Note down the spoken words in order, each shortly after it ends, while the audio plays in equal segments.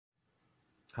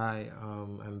Hi,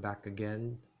 I'm back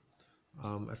again.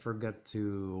 I forgot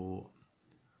to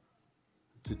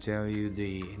tell you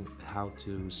the how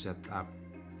to set up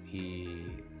the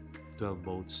 12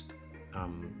 volts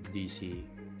DC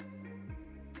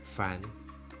fan,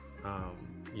 um,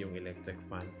 yung electric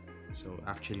fan. So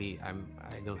actually, I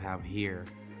don't have here,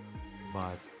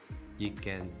 but you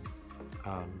can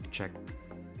check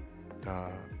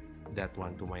uh, that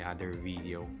one to my other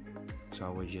video. So I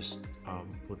will just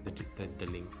put the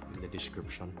link in the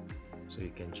description so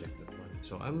you can check that one.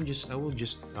 So I will just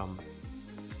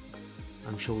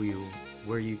show you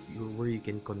where you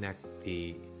can connect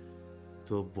the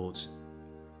 12 volts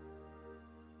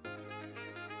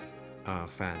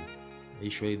fan.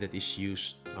 Usually that is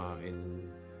used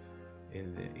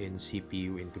in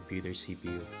CPU, in computer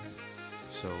CPU.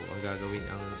 So ang gagawin,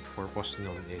 ang purpose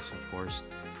nun is, of course,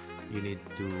 you need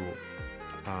to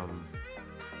um,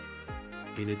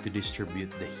 distribute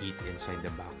the heat inside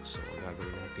the box. So ang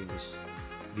gagawin natin is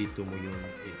dito mo yung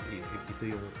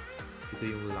ito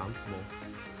yung lamp mo,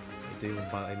 ito yung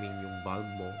yung bulb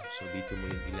mo. So dito mo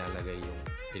yung ilalagay yung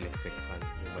electric fan,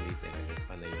 yung maliit na electric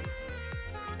fan na yun.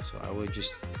 So I will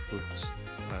just put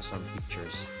some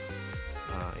pictures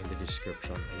in the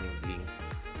description and yung link.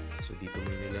 So dito mo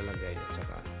yung nilalagay, at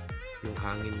saka yung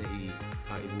hangin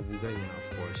na ibubuga niya, of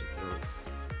course, it will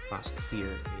pass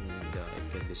here in the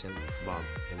incandescent bulb,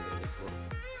 and then it will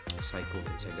cycle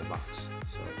inside the box.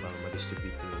 So para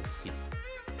ma-distribute yung heat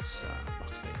sa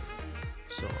box na yun.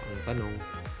 So ang tanong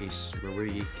is where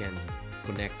you can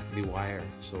connect the wire.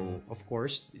 So of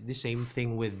course, the same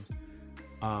thing with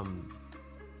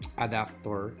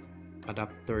adapter.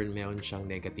 Adapter, meron siyang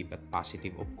negative at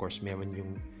positive. Of course, meron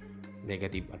yung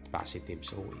negative at positive.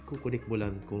 So, ikukunik mo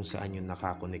lang kung saan yung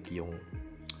nakakonek yung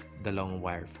dalawang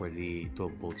wire for the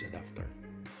 12 volts adapter.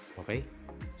 Okay?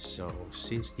 So,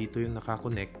 since dito yung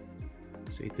nakakonek,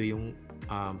 so ito yung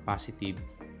positive.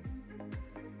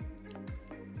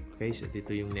 Okay? So,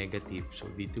 dito yung negative. So,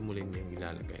 dito mo lang yung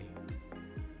ilalagay.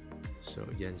 So,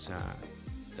 dyan sa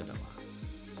dalawa.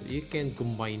 So, you can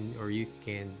combine, or you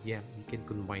can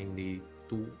combine the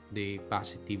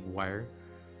positive wire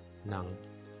ng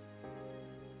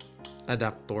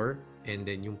adapter, and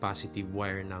then yung positive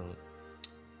wire ng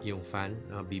yung fan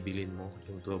na bibilin mo,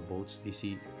 yung 12 volts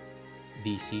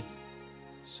DC.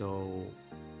 So,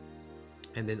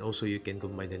 and then also you can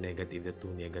combine the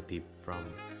two negative from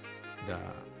the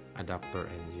adapter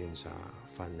and yun sa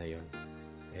fan na yun,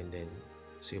 and then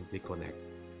simply connect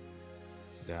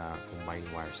the combined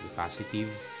wires, the positive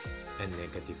and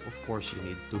negative. Of course, you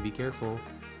need to be careful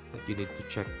that you need to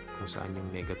check kung saan yung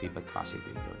negative at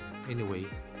positive doon. Anyway,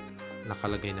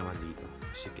 nakalagay naman dito,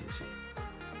 as you can see.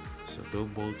 So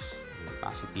 12 volts and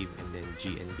positive, and then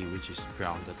G and D, which is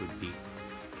ground, that would be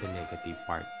the negative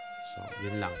part. So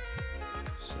yun lang.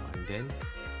 So and then,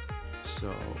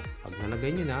 so pag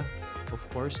nalagay nyo na, of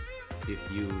course, if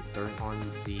you turn on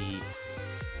the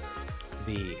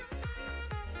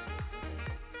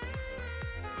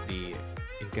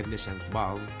incandescent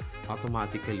bulb,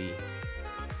 automatically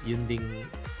yun ding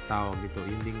tawag nito,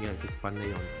 yun ding electric fan na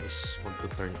yun is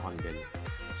magto-turn on din.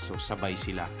 So sabay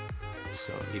sila.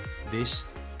 So if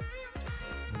this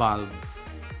bulb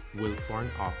will turn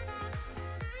off,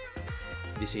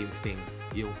 the same thing,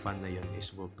 yung fan na yun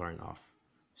is will turn off.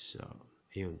 So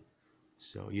yun.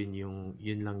 So yun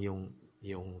lang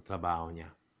yung trabaho niya.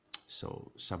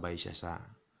 So sabay siya sa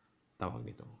tawag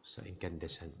nito, sa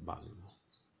incandescent bulb mo.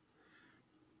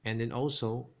 And then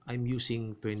also, I'm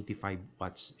using 25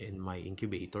 watts in my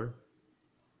incubator.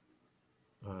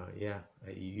 I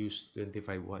use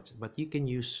 25 watts, but you can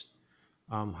use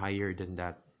higher than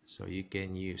that. So you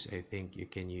can use, I think you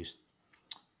can use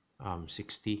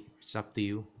 60. It's up to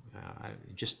you.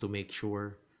 Just to make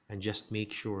sure, and just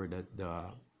make sure that the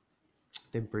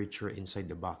temperature inside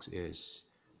the box is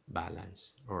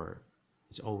balanced, or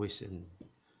it's always in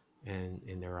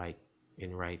the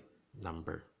right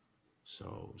number.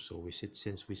 So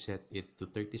since we set it to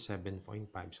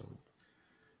 37.5, so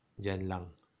dyan lang,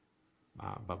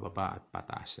 bababa at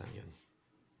pataas lang yun.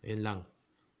 Yun lang.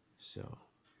 So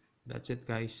that's it,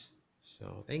 guys.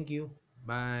 So thank you.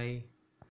 Bye.